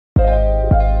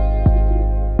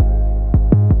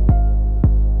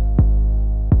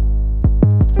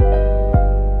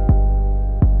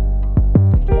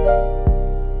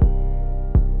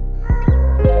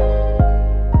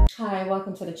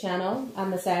welcome to the channel.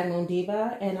 I'm the Sag Moon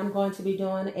Diva, and I'm going to be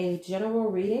doing a general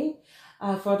reading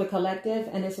for the collective,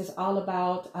 and this is all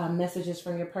about messages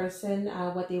from your person,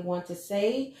 what they want to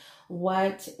say,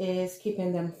 what is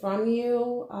keeping them from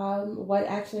you, what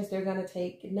actions they're going to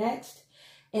take next,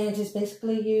 and just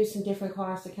basically use some different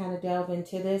cards to kind of delve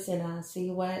into this and see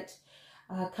what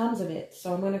comes of it.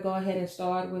 So I'm going to go ahead and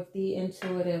start with the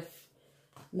intuitive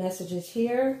messages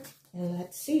here, and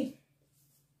let's see.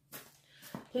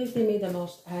 Please give me the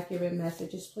most accurate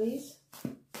messages, please.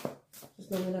 Just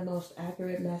give me the most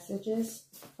accurate messages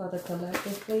for the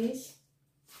collective, please.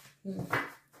 We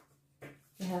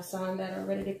have some that are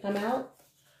ready to come out.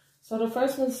 So the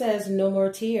first one says, no more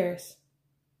tears.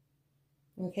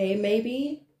 Okay,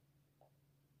 maybe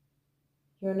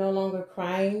you're no longer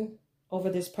crying over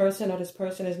this person, or this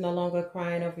person is no longer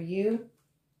crying over you.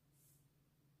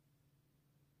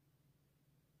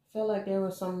 I feel like there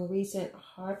was some recent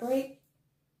heartbreak.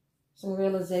 Some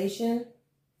realization.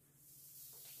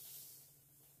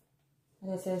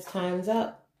 And it says time's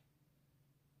up.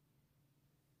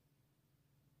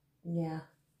 Yeah.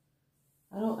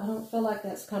 I don't feel like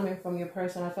that's coming from your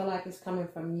person. I feel like it's coming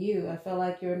from you. I feel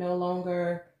like you're no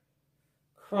longer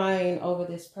crying over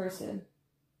this person.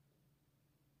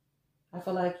 I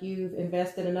feel like you've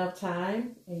invested enough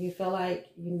time and you feel like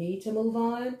you need to move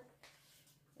on.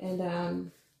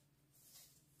 And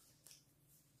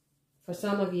for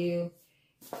some of you,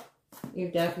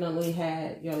 you've definitely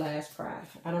had your last cry.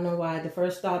 I don't know why. The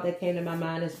first thought that came to my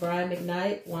mind is Brian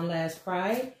McKnight, One Last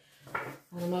Cry.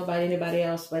 I don't know about anybody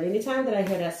else, but anytime that I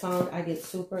hear that song, I get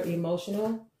super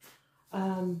emotional.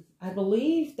 I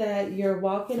believe that you're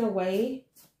walking away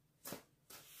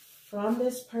from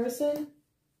this person,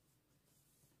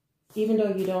 even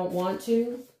though you don't want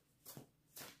to.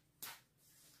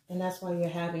 And that's why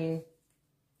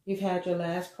you've had your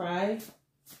last cry.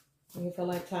 And you feel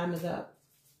like time is up.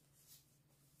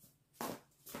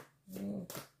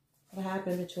 What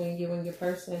happened between you and your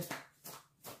person?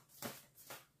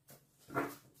 It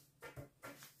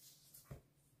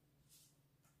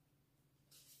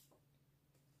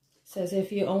says, if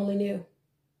you only knew.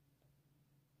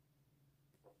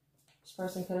 This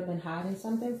person could have been hiding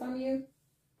something from you.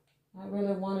 Not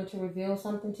really wanted to reveal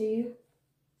something to you.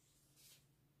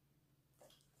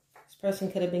 This person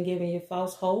could have been giving you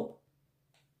false hope.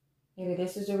 Maybe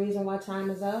this is the reason why time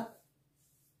is up.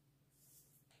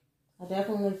 I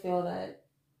definitely feel that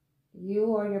you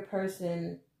or your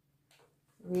person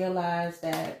realized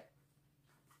that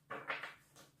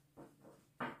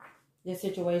this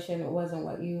situation wasn't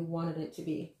what you wanted it to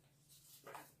be.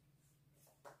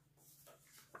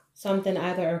 Something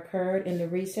either occurred in the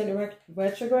recent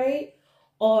retrograde,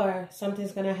 or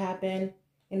something's going to happen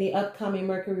in the upcoming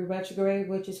Mercury retrograde,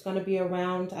 which is going to be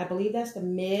around, I believe that's the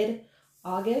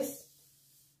mid-August.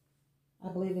 I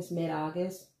believe it's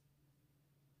mid-August.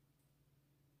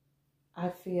 I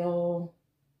feel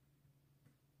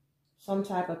some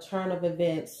type of turn of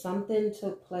events. Something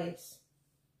took place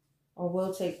or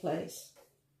will take place.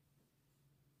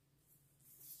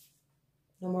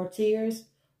 No more tears.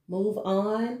 Move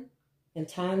on. And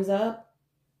time's up.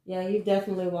 Yeah, you've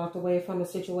definitely walked away from a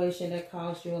situation that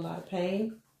caused you a lot of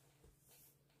pain.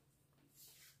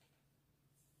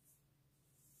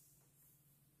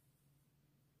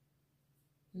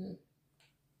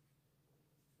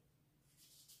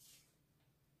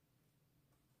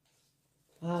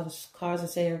 Wow, the cards are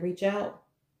saying reach out.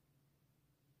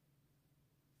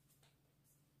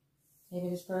 Maybe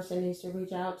this person needs to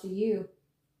reach out to you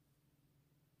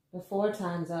before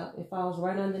time's up. It falls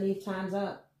right underneath time's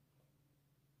up.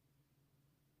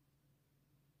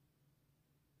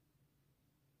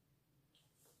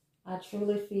 I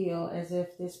truly feel as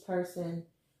if this person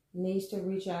needs to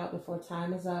reach out before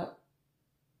time is up.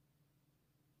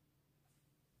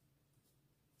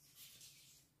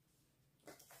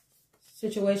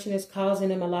 Situation is causing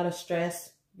them a lot of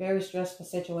stress. Very stressful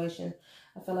situation.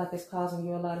 I feel like it's causing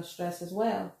you a lot of stress as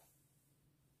well.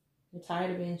 You're tired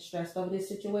of being stressed over this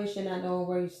situation, not knowing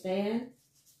where you stand.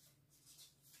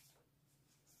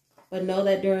 But know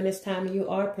that during this time you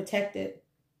are protected.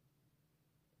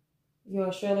 You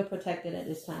are surely protected at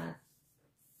this time.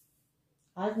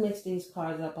 I've mixed these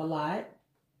cards up a lot.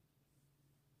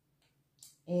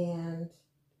 And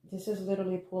this is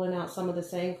literally pulling out some of the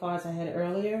same cards I had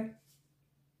earlier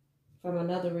from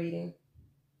another reading.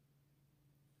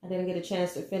 I didn't get a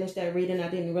chance to finish that reading. I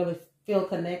didn't really feel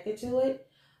connected to it.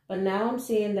 But now I'm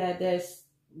seeing that this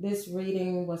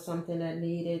reading was something that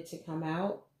needed to come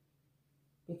out,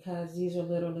 because these are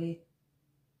literally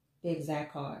the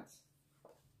exact cards.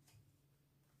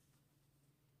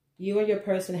 You or your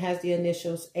person has the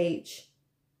initials H.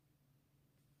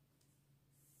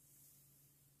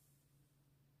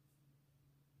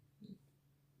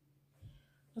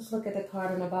 Let's look at the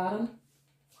card on the bottom.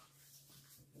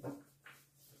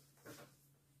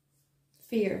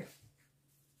 Fear.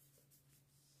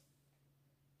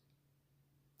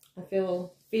 I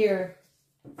feel fear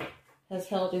has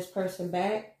held this person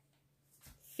back.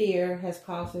 Fear has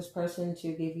caused this person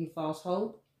to give you false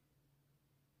hope.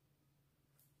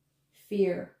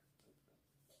 Fear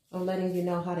of letting you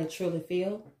know how they truly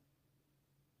feel.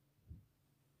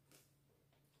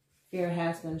 Fear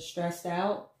has them stressed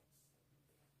out.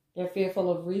 They're fearful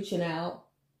of reaching out.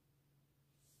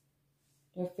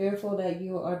 They're fearful that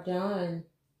you are done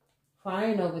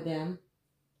crying over them.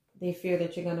 They fear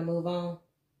that you're going to move on.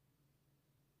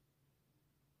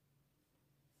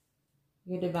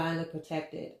 You're divinely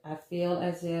protected. I feel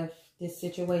as if this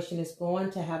situation is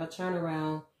going to have a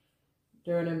turnaround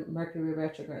during a Mercury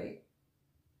retrograde.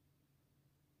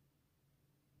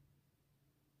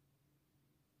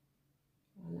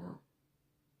 I know.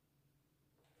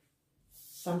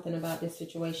 Something about this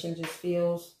situation just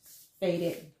feels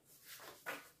faded.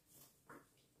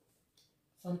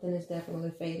 Something is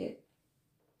definitely faded.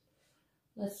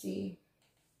 Let's see.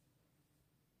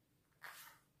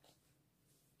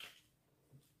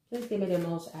 Please give me the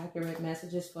most accurate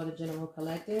messages for the general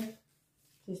collective.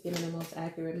 Please give me the most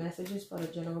accurate messages for the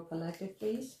general collective,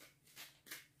 please.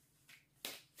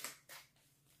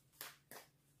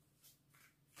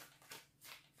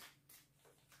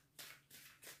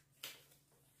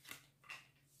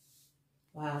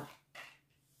 Wow.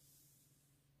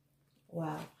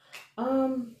 Wow.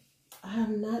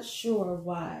 I'm not sure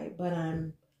why, but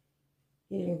I'm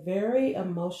getting very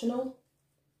emotional.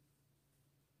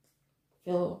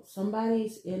 Feel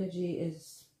somebody's energy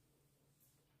is,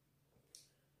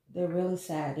 they're really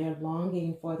sad. They're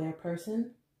longing for their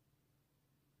person.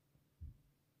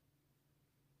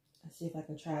 Let's see if I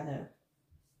can try that.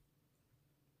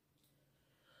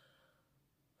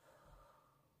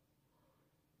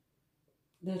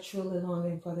 They're truly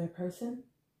longing for their person.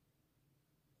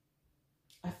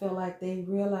 I feel like they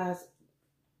realize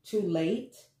too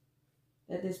late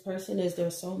that this person is their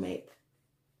soulmate.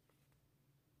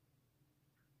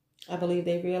 I believe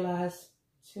they realize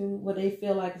what they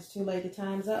feel like it's too late. The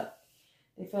time's up.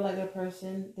 They feel like their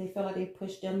person, they feel like they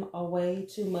pushed them away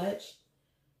too much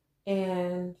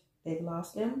and they've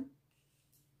lost them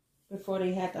before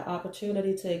they had the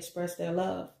opportunity to express their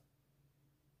love.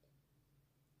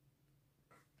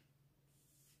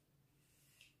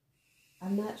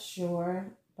 I'm not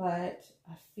sure, but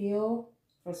I feel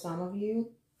for some of you,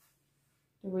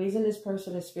 the reason this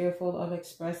person is fearful of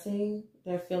expressing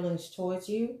their feelings towards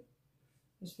you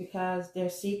is because their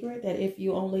secret, that if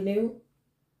you only knew,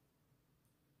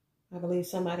 I believe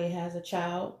somebody has a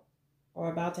child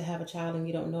or about to have a child and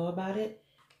you don't know about it.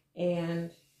 And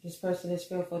this person is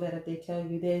fearful that if they tell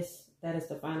you this, that is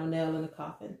the final nail in the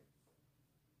coffin.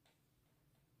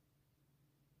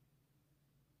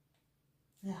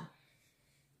 Yeah.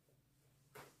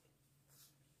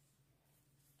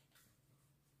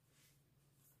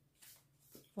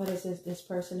 What is this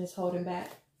person is holding back?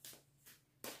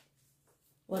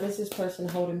 What is this person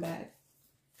holding back?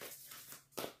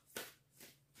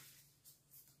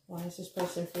 Why is this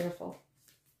person fearful?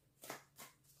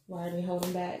 Why are they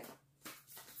holding back?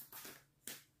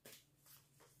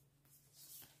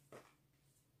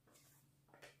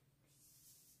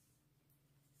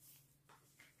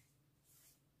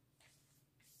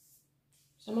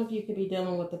 Some of you could be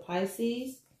dealing with the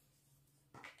Pisces.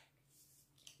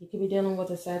 You could be dealing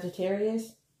with a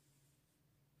Sagittarius.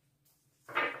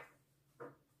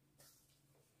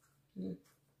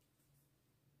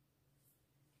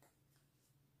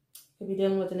 Could be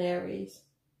dealing with an Aries.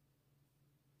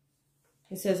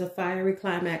 It says a fiery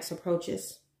climax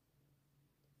approaches.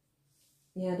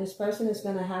 Yeah, this person is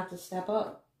going to have to step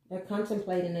up. They're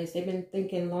contemplating this. They've been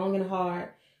thinking long and hard. It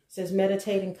says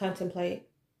meditate and contemplate.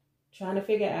 Trying to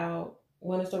figure out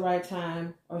when is the right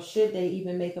time, or should they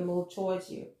even make a move towards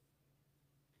you.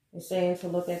 It's saying to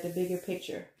look at the bigger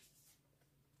picture.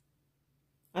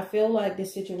 I feel like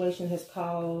this situation has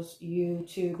caused you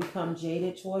to become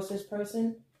jaded towards this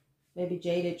person. Maybe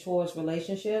jaded towards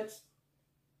relationships.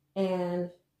 And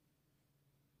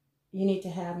you need to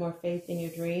have more faith in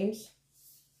your dreams.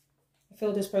 I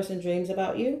feel this person dreams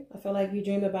about you. I feel like you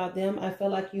dream about them. I feel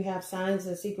like you have signs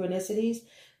and synchronicities,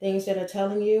 things that are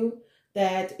telling you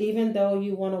that even though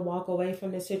you want to walk away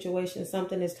from this situation,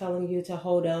 something is telling you to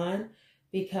hold on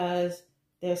because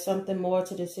there's something more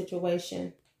to the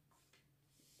situation.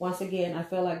 Once again, I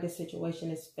feel like this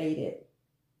situation is faded.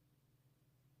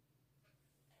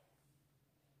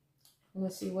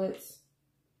 Let's see what's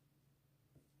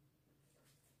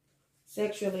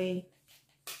sexually.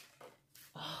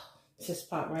 Oh, just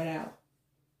pop right out.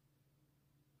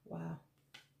 Wow.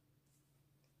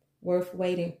 Worth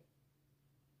waiting.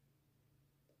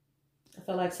 I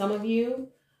feel like some of you,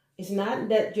 it's not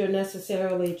that you're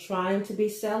necessarily trying to be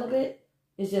celibate.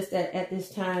 It's just that at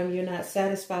this time, you're not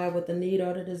satisfied with the need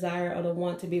or the desire or the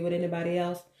want to be with anybody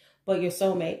else but your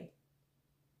soulmate.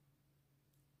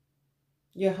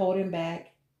 You're holding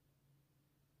back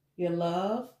your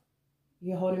love.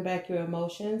 You're holding back your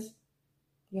emotions.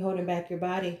 You're holding back your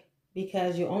body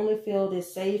because you only feel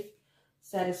this safe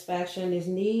satisfaction, this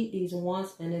need, these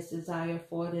wants, and this desire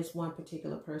for this one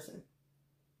particular person.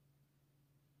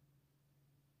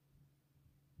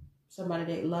 Somebody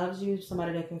that loves you,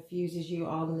 somebody that confuses you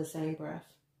all in the same breath.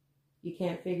 You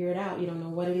can't figure it out. You don't know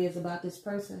what it is about this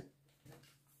person.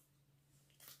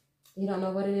 You don't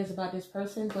know what it is about this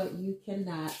person, but you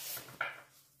cannot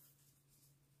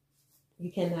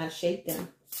shake them.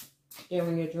 They're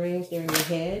in your dreams, they're in your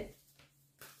head.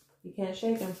 You can't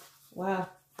shake them. Wow.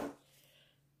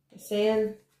 It's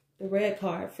saying the red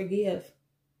card, forgive.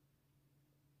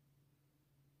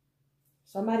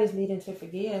 Somebody's needing to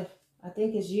forgive. I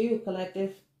think it's you,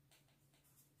 collective.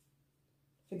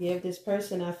 Forgive this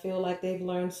person. I feel like they've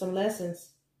learned some lessons.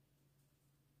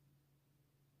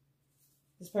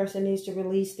 This person needs to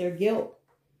release their guilt.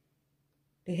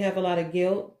 They have a lot of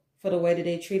guilt for the way that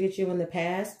they treated you in the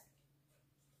past.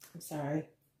 I'm sorry.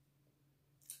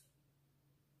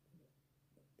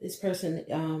 This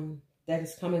person that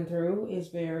is coming through is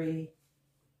very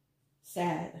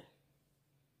sad.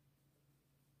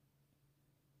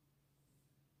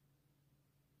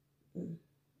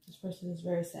 This person is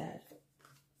very sad.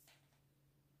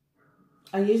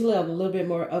 I usually am a little bit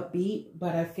more upbeat,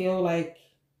 but I feel like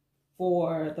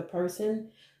for the person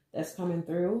that's coming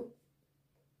through,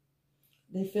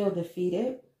 they feel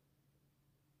defeated.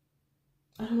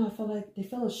 I don't know, I feel like they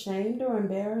feel ashamed or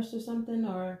embarrassed or something,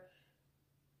 or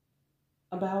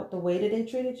about the way that they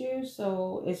treated you.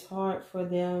 So it's hard for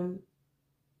them.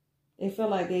 They feel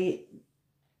like they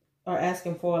are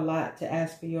asking for a lot to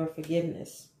ask for your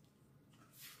forgiveness.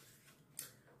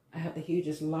 I have the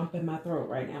hugest lump in my throat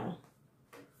right now.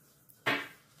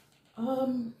 Let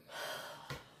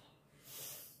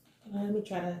me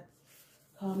try to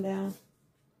calm down.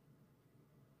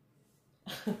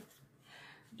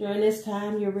 During this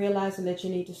time, you're realizing that you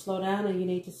need to slow down and you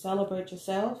need to celebrate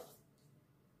yourself.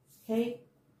 Okay?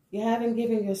 You haven't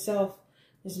given yourself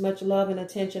as much love and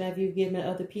attention as you've given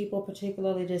other people,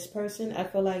 particularly this person. I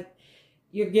feel like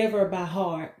you're a giver by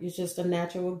heart. You're just a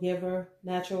natural giver,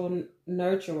 natural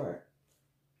nurturer.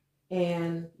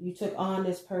 And you took on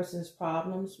this person's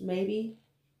problems, maybe,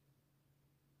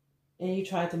 and you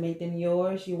tried to make them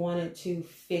yours. You wanted to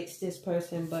fix this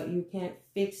person, but you can't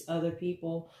fix other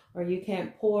people, or you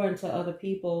can't pour into other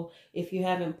people if you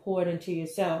haven't poured into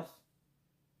yourself.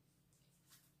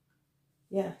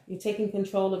 Yeah, you're taking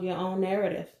control of your own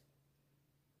narrative.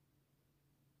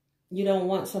 You don't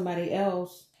want somebody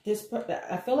else.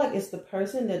 I feel like it's the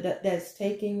person that's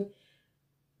taking,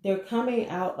 they're coming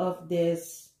out of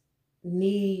this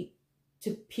need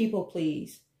to people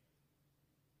please.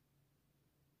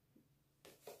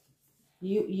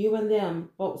 You and them,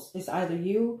 both. It's either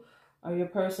you or your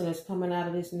person is coming out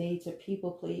of this need to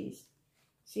people please.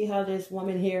 See how this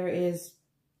woman here is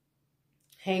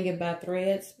hanging by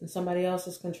threads and somebody else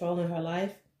is controlling her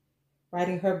life,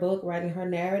 writing her book, writing her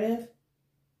narrative.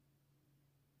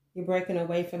 You're breaking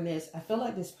away from this. I feel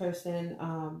like this person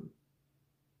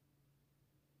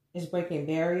is breaking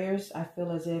barriers. I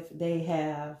feel as if they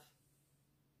have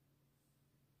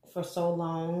for so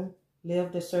long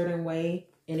lived a certain way,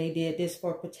 and they did this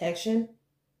for protection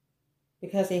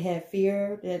because they had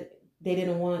fear that they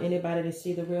didn't want anybody to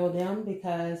see the real them,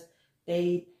 because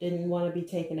they didn't want to be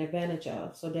taken advantage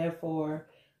of. So therefore,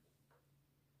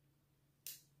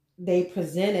 they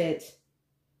presented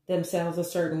themselves a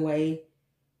certain way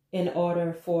in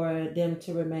order for them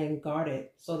to remain guarded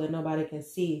so that nobody can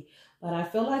see. But I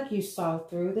feel like you saw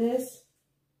through this.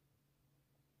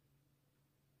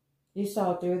 You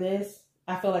saw through this.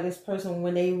 I feel like this person,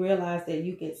 when they realized that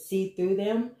you could see through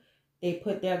them, they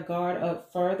put their guard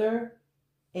up further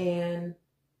and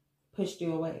pushed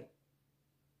you away.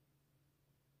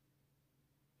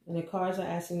 And the cards are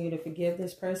asking you to forgive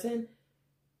this person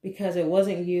because it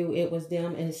wasn't you, it was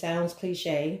them. And it sounds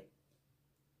cliche,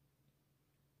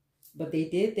 but they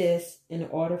did this in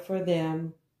order for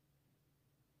them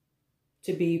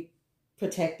to be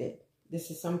protected.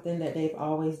 This is something that they've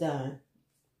always done.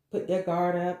 Put their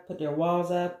guard up, put their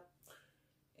walls up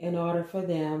in order for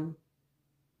them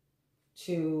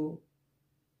to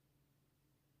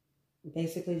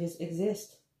basically just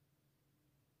exist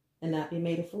and not be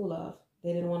made a fool of.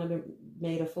 They didn't want to be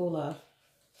made a fool of.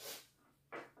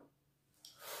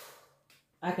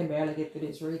 I can barely get through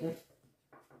this reading.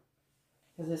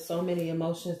 Because there's so many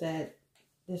emotions that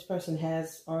this person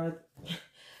has, or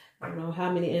I don't know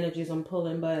how many energies I'm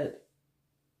pulling, but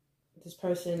this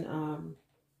person,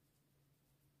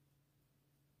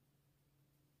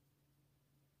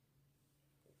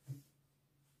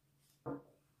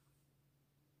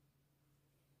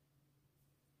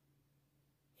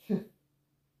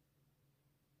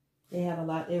 they have a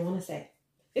lot they want to say.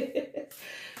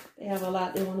 They have a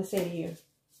lot they want to say to you.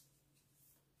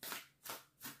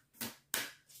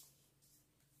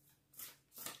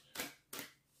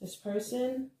 This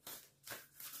person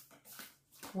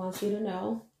wants you to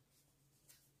know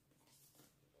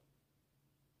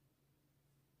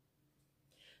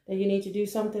that you need to do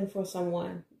something for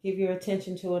someone. Give your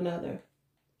attention to another.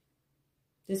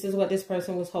 This is what this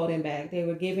person was holding back. They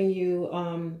were giving you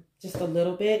just a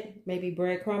little bit, maybe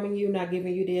breadcrumbing you, not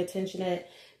giving you the attention that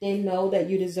they know that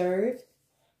you deserve.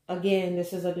 Again,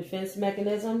 this is a defense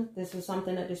mechanism. This is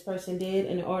something that this person did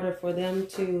in order for them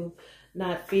to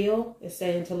not feel. It's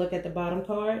saying to look at the bottom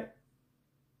card.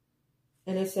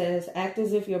 And it says, act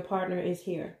as if your partner is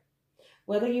here.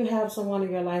 Whether you have someone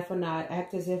in your life or not,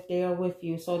 act as if they are with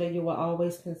you so that you will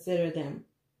always consider them.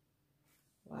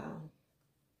 Wow.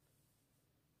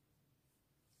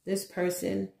 This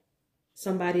person,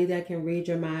 somebody that can read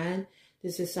your mind.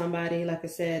 This is somebody, like I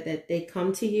said, that they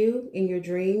come to you in your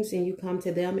dreams and you come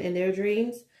to them in their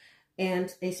dreams.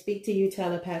 And they speak to you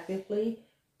telepathically.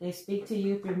 They speak to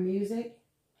you through music.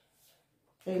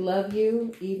 They love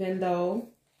you even though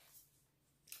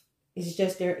it's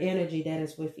just their energy that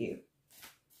is with you.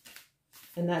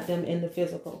 And not them in the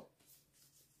physical.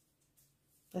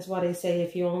 That's why they say,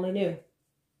 if you only knew.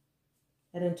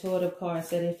 That intuitive card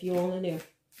said, if you only knew.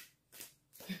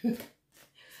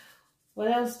 What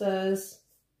else does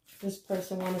this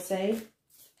person want to say?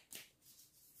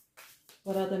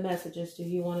 What other messages do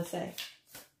you want to say?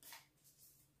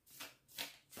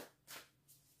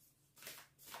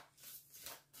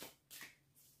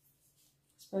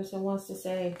 This person wants to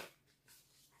say,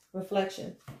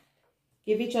 reflection.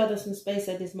 Give each other some space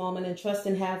at this moment and trust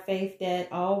and have faith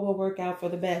that all will work out for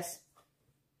the best.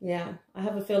 Yeah, I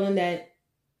have a feeling that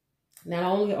not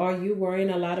only are you worrying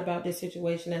a lot about this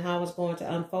situation and how it's going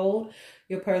to unfold,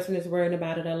 your person is worrying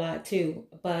about it a lot too.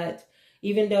 But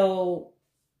even though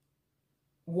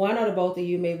one or the both of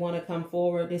you may want to come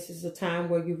forward, this is a time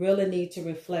where you really need to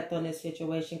reflect on this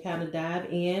situation, kind of dive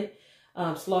in,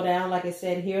 slow down, like I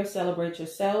said here, celebrate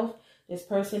yourself. This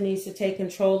person needs to take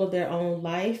control of their own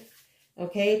life,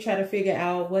 okay? Try to figure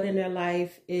out what in their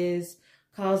life is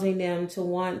causing them to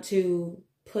want to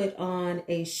put on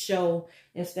a show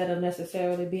instead of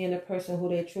necessarily being the person who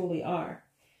they truly are.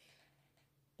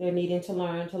 They're needing to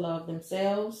learn to love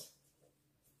themselves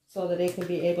so that they can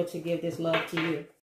be able to give this love to you.